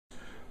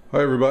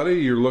Hi everybody,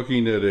 you're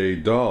looking at a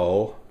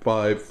Dahl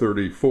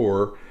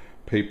 534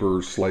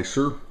 paper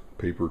slicer,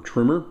 paper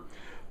trimmer.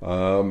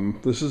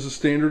 This is a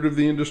standard of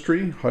the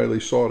industry, highly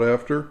sought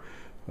after.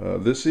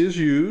 This is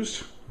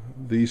used.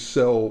 These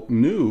sell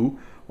new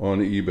on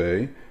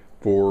eBay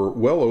for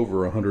well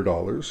over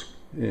 $100.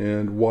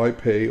 And why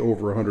pay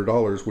over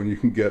 $100 when you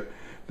can get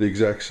the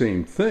exact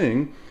same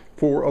thing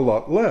for a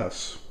lot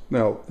less?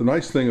 Now, the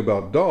nice thing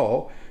about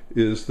Dahl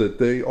is that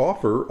they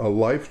offer a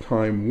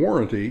lifetime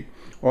warranty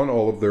on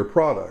all of their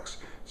products.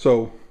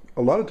 So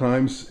a lot of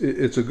times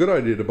it's a good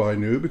idea to buy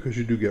new because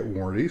you do get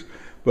warranties,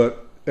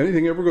 but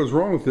anything ever goes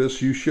wrong with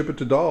this, you ship it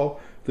to Dahl,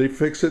 they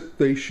fix it,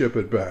 they ship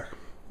it back.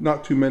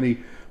 Not too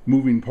many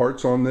moving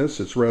parts on this,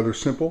 it's rather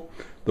simple.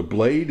 The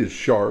blade is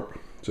sharp,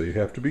 so you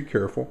have to be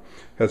careful.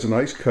 Has a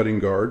nice cutting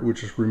guard,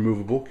 which is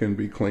removable, can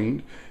be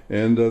cleaned,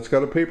 and it's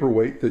got a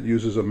paperweight that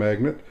uses a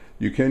magnet.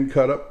 You can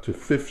cut up to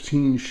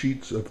 15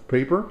 sheets of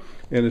paper,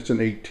 and it's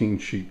an 18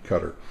 sheet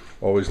cutter.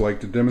 Always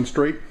like to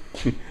demonstrate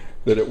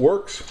that it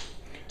works,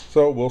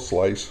 so we'll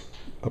slice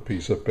a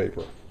piece of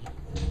paper.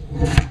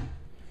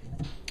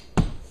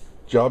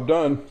 Job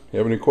done. If you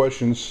have any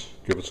questions,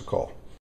 give us a call.